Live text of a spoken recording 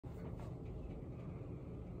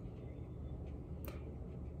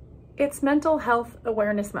It's Mental Health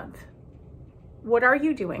Awareness Month. What are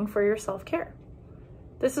you doing for your self-care?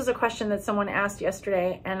 This is a question that someone asked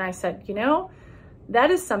yesterday, and I said, you know, that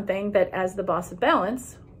is something that as the boss of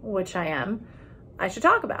balance, which I am, I should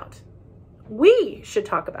talk about. We should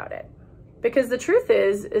talk about it. Because the truth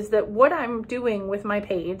is that what I'm doing with my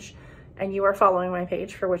page, and you are following my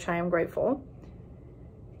page, for which I am grateful,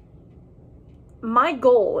 my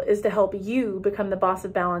goal is to help you become the boss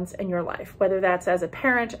of balance in your life, whether that's as a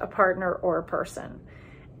parent, a partner, or a person.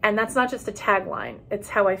 And that's not just a tagline. It's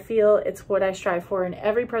how I feel. It's what I strive for in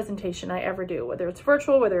every presentation I ever do, whether it's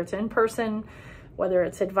virtual, whether it's in person, whether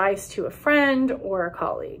it's advice to a friend or a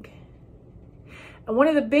colleague. And one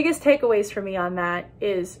of the biggest takeaways for me on that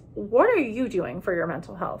is, what are you doing for your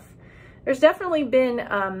mental health? There's definitely been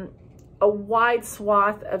a wide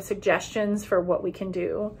swath of suggestions for what we can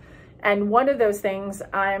do. And one of those things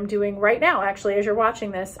I'm doing right now, actually, as you're watching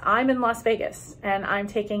this, I'm in Las Vegas and I'm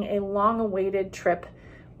taking a long-awaited trip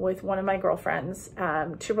with one of my girlfriends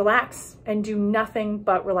to relax and do nothing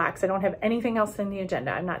but relax. I don't have anything else in the agenda.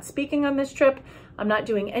 I'm not speaking on this trip. I'm not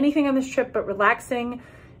doing anything on this trip but relaxing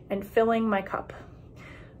and filling my cup.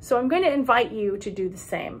 So I'm going to invite you to do the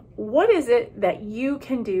same. What is it that you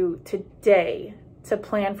can do today to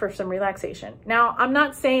plan for some relaxation? Now, I'm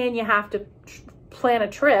not saying you have to plan a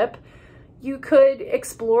trip. You could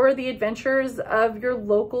explore the adventures of your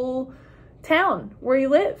local town where you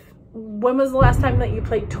live. When was the last time that you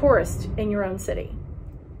played tourist in your own city?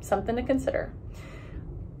 Something to consider.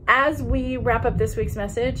 As we wrap up this week's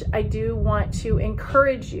message, I do want to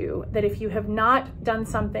encourage you that if you have not done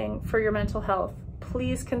something for your mental health,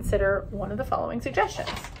 please consider one of the following suggestions.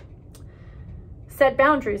 Set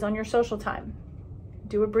boundaries on your social time.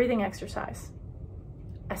 Do a breathing exercise.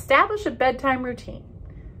 Establish a bedtime routine.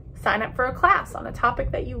 Sign up for a class on a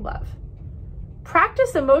topic that you love.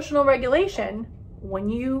 Practice emotional regulation when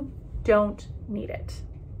you don't need it.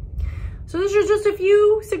 So those are just a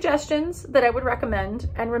few suggestions that I would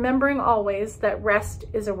recommend, and remembering always that rest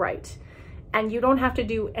is a right and you don't have to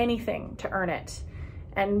do anything to earn it.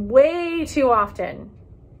 And way too often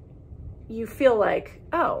you feel like,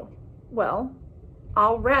 oh, well,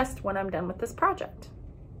 I'll rest when I'm done with this project.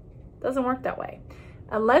 Doesn't work that way.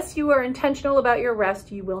 Unless you are intentional about your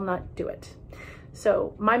rest, you will not do it.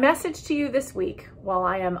 So my message to you this week, while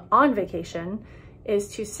I am on vacation, is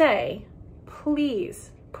to say,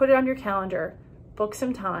 please put it on your calendar, book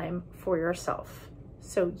some time for yourself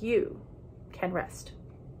so you can rest.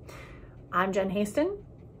 I'm Jen Haston.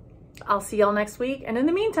 I'll see y'all next week. And in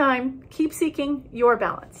the meantime, keep seeking your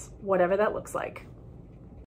balance, whatever that looks like.